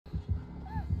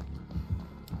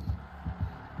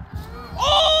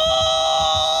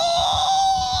Oh!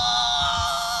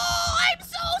 I'm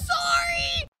so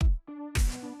sorry!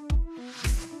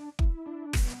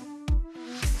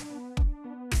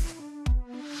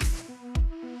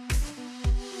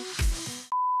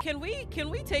 Can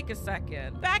we take a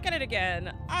second? Back at it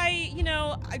again.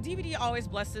 DVD always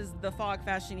blesses the Fog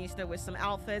Fashionista with some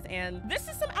outfits, and this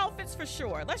is some outfits for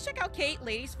sure. Let's check out Kate,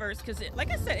 ladies first, because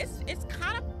like I said, it's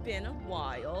kind of been a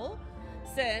while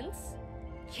since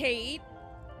Kate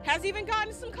has even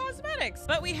gotten some cosmetics.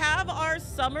 But we have our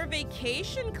summer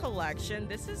vacation collection.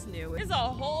 This is new. It's a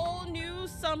whole new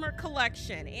summer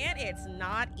collection, and it's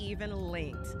not even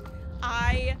linked.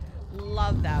 I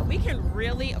love that. We can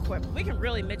really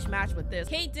mismatch with this.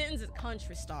 Kate Denton's a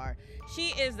country star.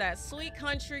 She is that sweet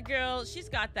country girl. She's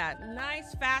got that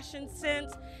nice fashion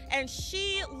sense, and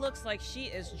she looks like she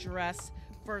is dressed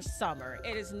for summer.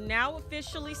 It is now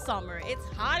officially summer. It's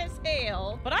hot as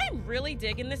hell, but I'm really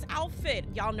digging this outfit.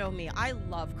 Y'all know me. I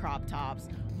love crop tops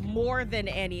more than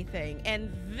anything.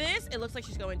 And this, it looks like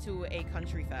she's going to a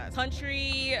country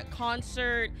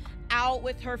concert out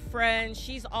with her friends.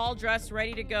 She's all dressed,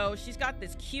 ready to go. She's got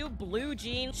this cute blue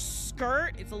jean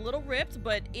skirt. It's a little ripped,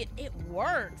 but it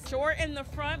works. Short in the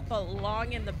front, but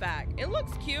long in the back. It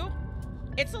looks cute.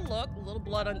 It's a look, little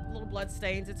blood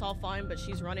stains. It's all fine, but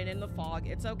she's running in the fog.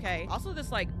 It's okay. Also,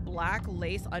 this like black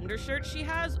lace undershirt she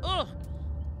has. Ugh.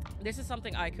 This is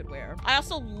something I could wear. I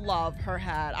also love her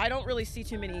hat. I don't really see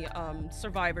too many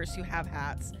survivors who have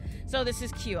hats. So this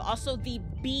is cute. Also, the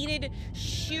beaded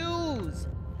shoes.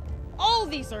 Oh,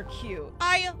 these are cute.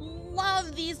 I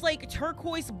love these like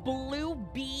turquoise blue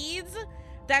beads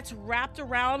that's wrapped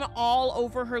around all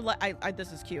over her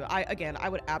this is cute. I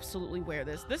would absolutely wear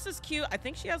this. This is cute. I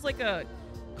think she has like a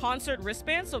concert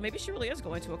wristband, so maybe she really is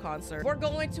going to a concert. We're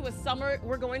going to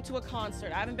a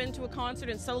concert. I haven't been to a concert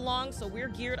in so long, so we're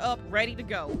geared up, ready to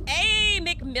go. Hey,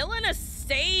 McMillan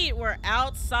Estate, we're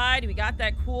outside. We got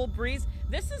that cool breeze.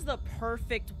 This is the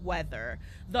perfect weather,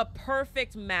 the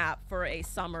perfect map for a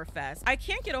summer fest. I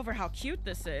can't get over how cute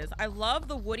this is. I love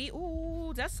the woody,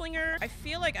 ooh, Deathslinger. I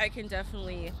feel like I can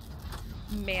definitely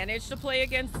manage to play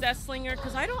against Deathslinger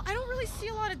because I don't really see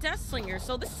a lot of Deathslingers,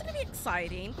 so this is gonna be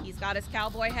exciting. He's got his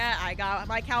cowboy hat. I got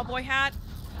my cowboy hat.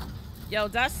 Yo,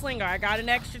 Deathslinger, I got an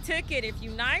extra ticket. If you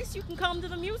nice, you can come to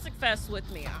the music fest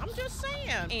with me. I'm just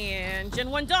saying. And Gen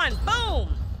 1 done.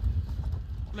 Boom.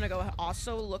 I'm gonna go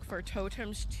also look for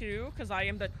totems too, because I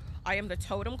am the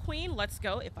totem queen. Let's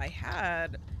go. If I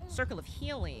had Circle of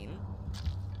Healing.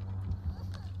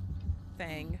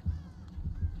 Fang.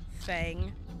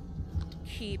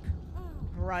 Keep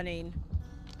running.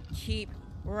 Keep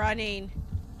running.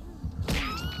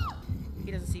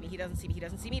 He doesn't see me. He doesn't see me. He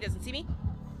doesn't see me. He doesn't see me.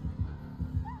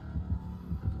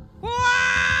 Wah!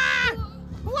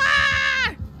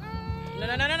 Wah! No,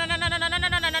 no, no, no, no, no, no, no, no, no,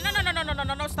 no, no, no, no, no, no, no, no,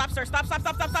 no, no, stop, sir. Stop, stop,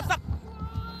 stop, stop, stop, stop.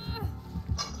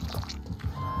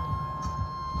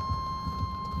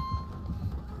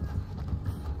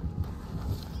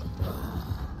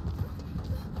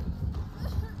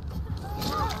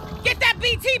 Get that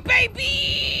BT,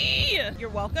 baby! You're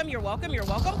welcome, you're welcome, you're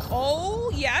welcome.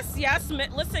 Oh, yes, yes.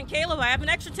 Listen, Caleb, I have an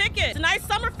extra ticket. It's a nice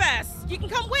summer fest. You can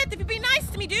come with if you be nice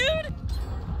to me, dude.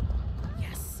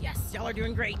 Yes, yes, y'all are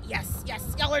doing great. Yes,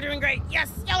 yes, y'all are doing great. Yes,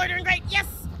 y'all are doing great. Yes,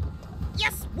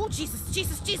 yes. Whoa, Jesus,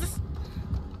 Jesus, Jesus.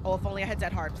 Oh, if only I had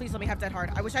Dead Hard. Please let me have Dead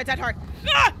Hard. I wish I had Dead Hard.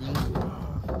 Ah!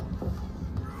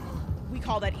 We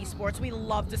call that esports. We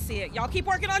love to see it. Y'all keep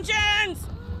working on gens.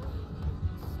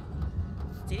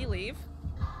 Did he leave?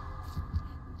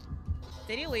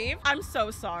 Did he leave? I'm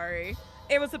so sorry.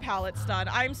 It was a pallet stun.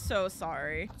 I'm so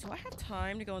sorry. Do I have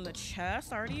time to go in the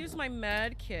chest? I already used my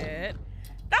med kit.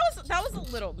 That was a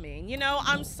little mean. You know,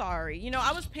 I'm sorry. You know,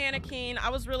 I was panicking. I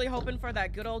was really hoping for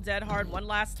that good old Dead Hard one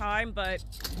last time, but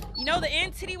you know, the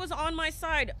entity was on my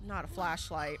side. Not a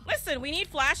flashlight. Listen, we need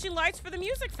flashing lights for the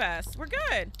music fest. We're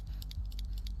good.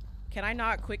 Can I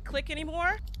not quick click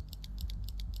anymore?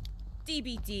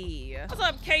 DBD. What's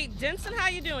up, Kate Denson? How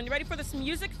you doing? You ready for this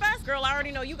music fest? Girl, I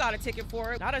already know you got a ticket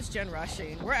for it. Not us gen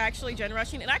rushing. We're actually gen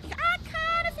rushing, and I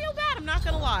kind of feel bad. I'm not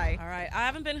gonna lie. All right, I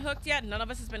haven't been hooked yet. None of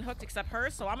us has been hooked except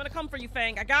her, so I'm gonna come for you,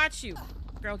 Fang. I got you.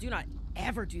 Girl, do not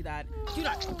ever do that. Do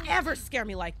not ever scare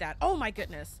me like that. Oh my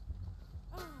goodness.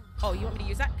 Oh, you want me to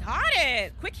use that? Got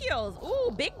it. Quick heals.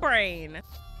 Ooh, big brain.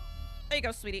 There you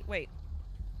go, sweetie. Wait.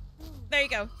 There you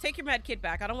go. Take your med kit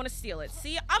back. I don't want to steal it.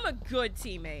 See, I'm a good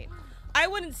teammate. I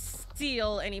wouldn't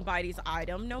steal anybody's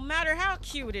item, no matter how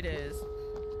cute it is.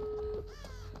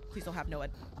 Please don't have no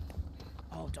ed.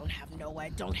 Oh, don't have no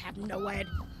ed. Don't have no ed.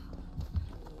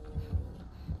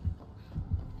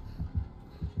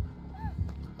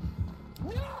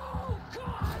 No,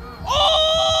 God.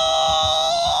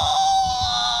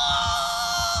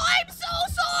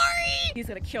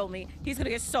 gonna kill me. He's gonna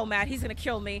get so mad. He's gonna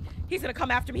kill me. He's gonna come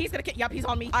after me. He's gonna kill. Yep, he's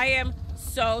on me. I am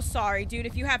so sorry, dude.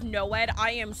 If you have NOED,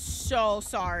 I am so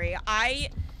sorry.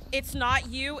 It's not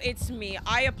you, it's me.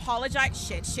 I apologize.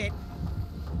 Shit.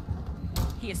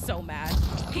 He is so mad.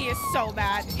 He is so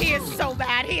mad. He is so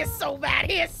mad. He is so mad.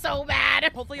 He is so mad.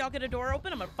 Hopefully I'll get a door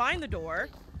open. I'm gonna find the door.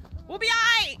 We'll be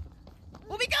aight.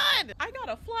 We'll be good. I got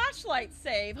a flashlight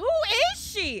save. Who is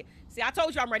she? See, I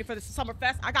told you I'm ready for this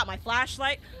Summerfest. I got my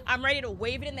flashlight. I'm ready to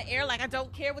wave it in the air like I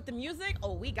don't care with the music.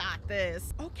 Oh, we got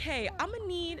this. Okay, I'm gonna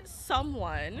need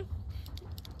someone.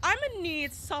 I'm gonna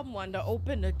need someone to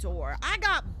open the door. I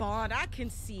got Bond. I can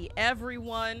see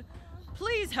everyone.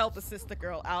 Please help assist the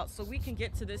girl out so we can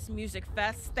get to this music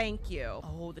fest. Thank you.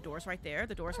 Oh, the door's right there.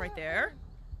 The door's right there.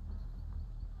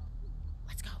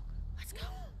 Let's go. Let's go.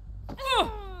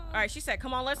 Oh. All right, she said,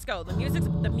 come on, let's go. The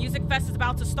music fest is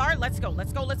about to start. Let's go.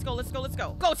 Let's go. Let's go. Let's go. Let's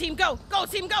go. Go team, go. Go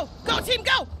team, go. Go team,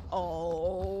 go.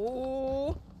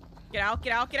 Oh. Get out,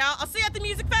 get out, get out. I'll see you at the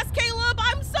music fest, Caleb.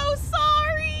 I'm so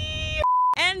sorry.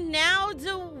 And now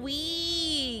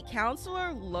DeWee,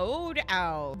 counselor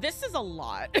loadout. This is a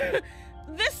lot.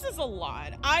 This is a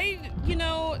lot. You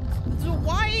know,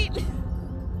 Dwight.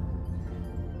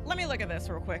 Let me look at this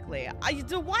real quickly.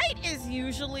 Dwight is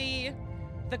usually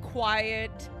the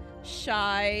quiet,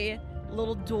 shy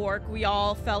little dork we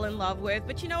all fell in love with.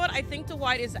 But you know what? I think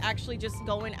Dwight is actually just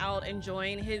going out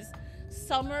enjoying his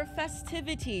summer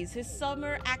festivities, his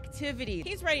summer activities.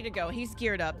 He's ready to go. He's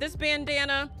geared up. This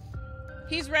bandana,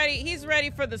 he's ready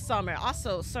for the summer.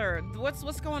 Also, sir,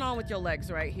 what's going on with your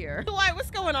legs right here? Dwight,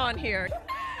 what's going on here?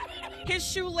 His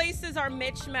shoelaces are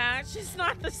mismatched. It's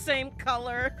not the same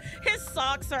color. His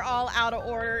socks are all out of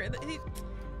order.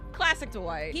 Classic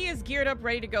Dwight. He is geared up,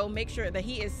 ready to go. Make sure that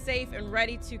he is safe and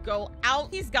ready to go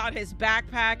out. He's got his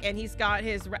backpack and he's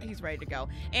ready to go.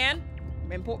 And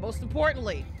most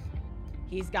importantly,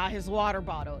 he's got his water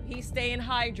bottle. He's staying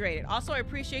hydrated. Also, I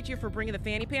appreciate you for bringing the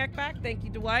fanny pack back. Thank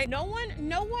you, Dwight. No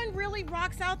one really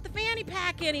rocks out the fanny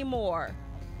pack anymore.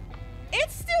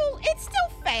 It's still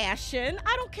fashion.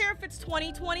 I don't care if it's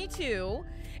 2022.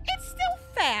 It's still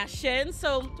fashion.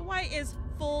 So Dwight is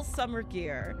full summer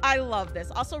gear. I love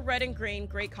this. Also, red and green,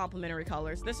 great complementary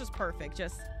colors. This is perfect.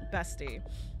 Just bestie.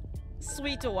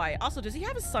 Sweet Dwight. Also, does he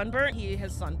have a sunburn? He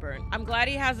has sunburn. I'm glad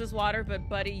he has his water, but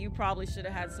buddy, you probably should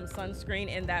have had some sunscreen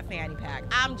in that fanny pack.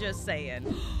 I'm just saying.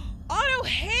 Auto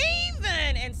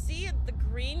Haven! And see, the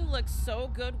green looks so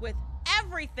good with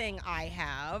everything I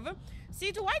have.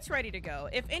 See, Dwight's ready to go.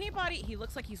 If anybody, he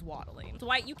looks like he's waddling.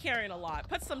 Dwight, you carrying a lot.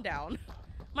 Put some down.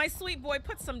 My sweet boy,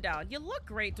 put some down. You look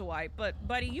great, Dwight, but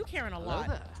buddy, you carrying a lot.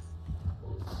 Hello there.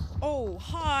 Oh,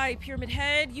 hi, Pyramid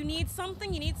Head. You need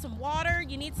something? You need some water?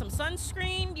 You need some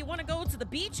sunscreen? You want to go to the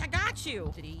beach? I got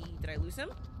you. Did I lose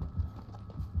him?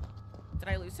 Did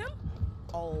I lose him?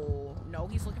 Oh, no,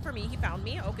 he's looking for me. He found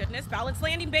me. Oh, goodness. Balance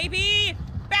landing, baby.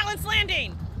 Balance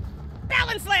landing.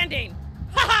 Balance landing.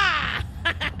 Ha ha!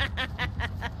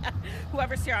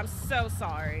 Whoever's here, I'm so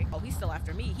sorry. Oh, he's still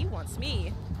after me. He wants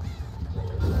me.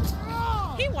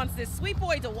 He wants this sweet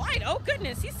boy Dwight. Oh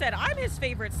goodness, he said I'm his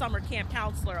favorite summer camp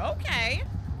counselor. Okay,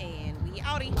 and we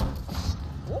outie.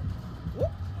 Whoop,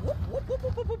 whoop, whoop, whoop,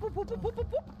 whoop, whoop, whoop, whoop, whoop,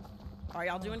 whoop, whoop. Are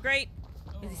y'all doing great?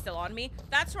 Is he still on me?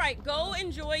 That's right. Go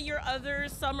enjoy your other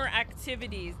summer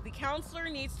activities. The counselor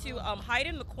needs to hide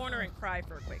in the corner and cry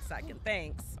for a quick second.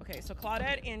 Thanks. Okay, so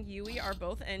Claudette and Yui are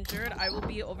both injured. I will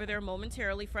be over there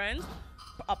momentarily, friends.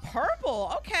 A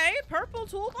purple. Okay, purple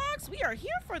toolbox. We are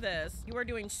here for this. You are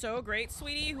doing so great,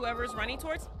 sweetie. Whoever's running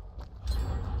towards.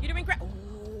 You're doing great.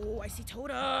 Oh, I see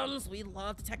totems. We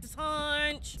love Detective's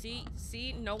Hunch.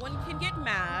 See, no one can get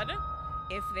mad.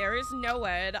 If there is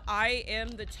NOED, I am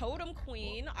the totem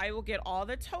queen. I will get all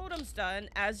the totems done.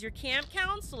 As your camp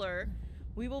counselor,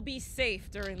 we will be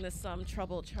safe during this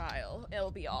troubled trial.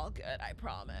 It'll be all good, I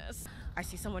promise. I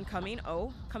see someone coming.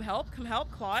 Oh, come help,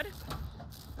 Claude.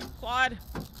 Claude,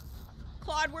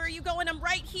 where are you going? I'm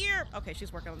right here. Okay,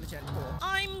 she's working on the gen. Cool.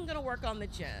 I'm gonna work on the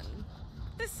gen.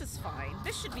 This is fine.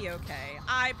 This should be okay.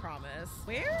 I promise.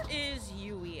 Where is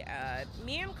Yui at?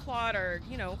 Me and Claude are,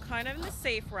 you know, kind of in the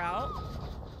safe route.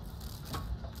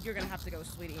 You're gonna have to go,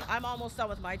 sweetie. I'm almost done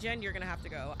with my gen. You're gonna have to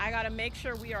go. I gotta make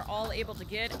sure we are all able to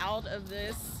get out of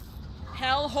this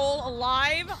hellhole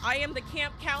alive. I am the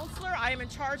camp counselor. I am in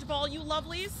charge of all you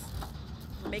lovelies.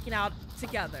 We're making out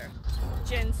together.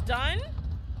 Gen's done.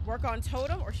 Work on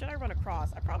totem, or should I run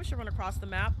across? I probably should run across the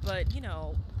map, but you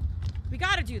know, we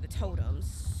gotta do the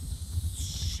totems.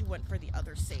 She went for the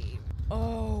other save.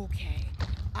 Okay.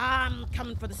 I'm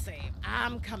coming for the save.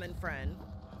 I'm coming, friend.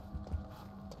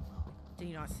 Did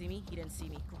he not see me? He didn't see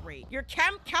me. Great. Your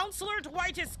camp counselor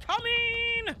Dwight is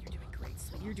coming! You're doing great,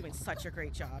 sweetie. You're doing such a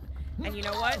great job. And you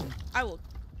know what? I will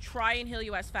try and heal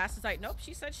you as fast as I... Nope,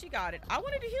 she said she got it. I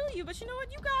wanted to heal you, but you know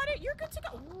what? You got it. You're good to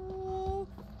go. Ooh.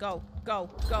 Go, go,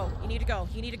 go. You need to go.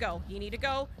 You need to go. You need to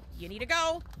go. You need to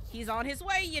go. He's on his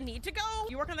way. You need to go.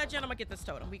 You work on that, Jen. I'm gonna get this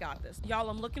totem. We got this. Y'all,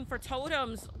 I'm looking for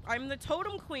totems. I'm the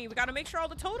totem queen. We gotta make sure all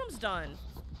the totems done.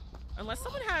 Unless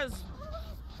someone has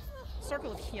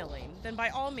circle of healing, then by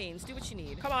all means, do what you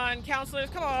need. Come on, counselors.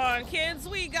 Come on, kids.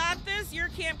 We got this. Your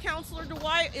camp counselor,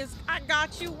 Dwight, is... I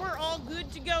got you. We're all good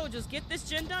to go. Just get this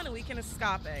gen done and we can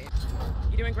escape.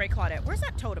 You're doing great, Claudette. Where's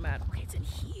that totem at? Okay, it's in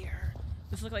here.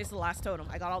 This looks like it's the last totem.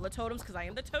 I got all the totems because I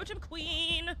am the totem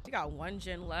queen. We got one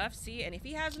gen left. See, and if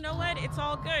he has NOED, it's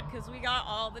all good because we got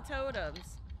all the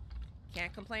totems.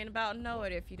 Can't complain about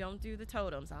NOED if you don't do the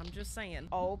totems. I'm just saying.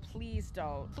 Oh, please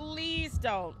don't. Please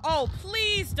don't. Oh,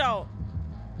 please don't.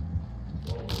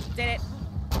 Did it.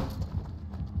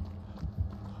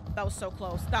 That was so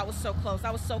close. That was so close.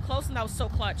 That was so close and that was so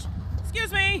clutch.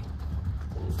 Excuse me.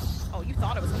 Oh, you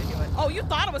thought I was gonna do it. Oh, you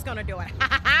thought I was gonna do it.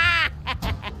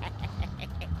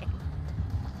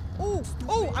 Ooh,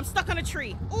 ooh, I'm stuck on a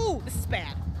tree. Ooh, this is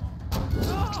bad.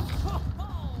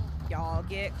 Y'all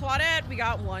get Claudette. We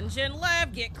got one gen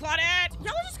left. Get Claudette. Y'all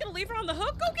are just gonna leave her on the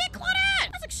hook? Go get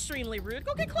Claudette. That's extremely rude.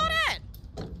 Go get Claudette.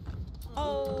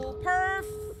 Oh,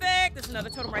 perfect. There's another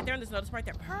totem right there, and there's another right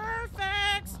there.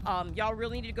 Perfect. Y'all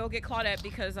really need to go get Claudette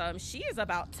because she is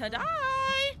about to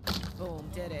die. Boom,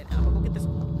 did it. I'm gonna go get this.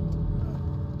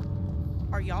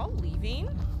 Are y'all leaving?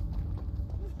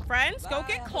 Friends, go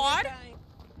get Claude.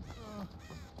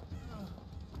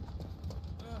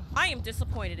 I am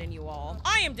disappointed in you all.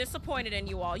 I am disappointed in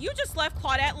you all. You just left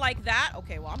Claudette like that.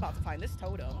 Okay, well, I'm about to find this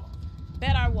totem.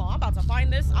 Bet I will. I'm about to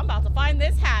find this. I'm about to find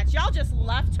this hatch. Y'all just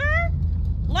left her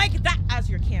like that as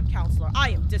your camp counselor.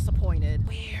 I am disappointed.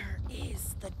 Where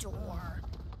is the door?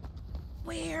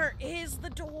 Where is the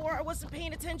door? I wasn't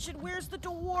paying attention. Where's the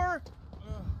door?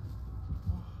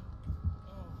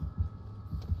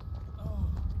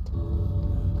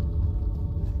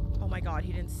 Oh my God,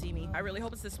 he didn't see me. I really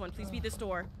hope it's this one. Please be this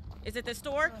door. Is it this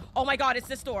door? Oh my God, it's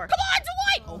this door. Come on,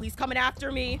 Dwight! Oh, he's coming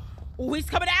after me. Oh, he's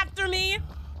coming after me.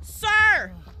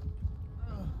 Sir!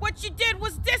 What you did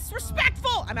was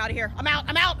disrespectful! I'm out of here. I'm out.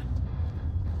 I'm out.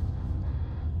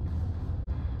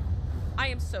 I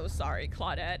am so sorry,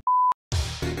 Claudette.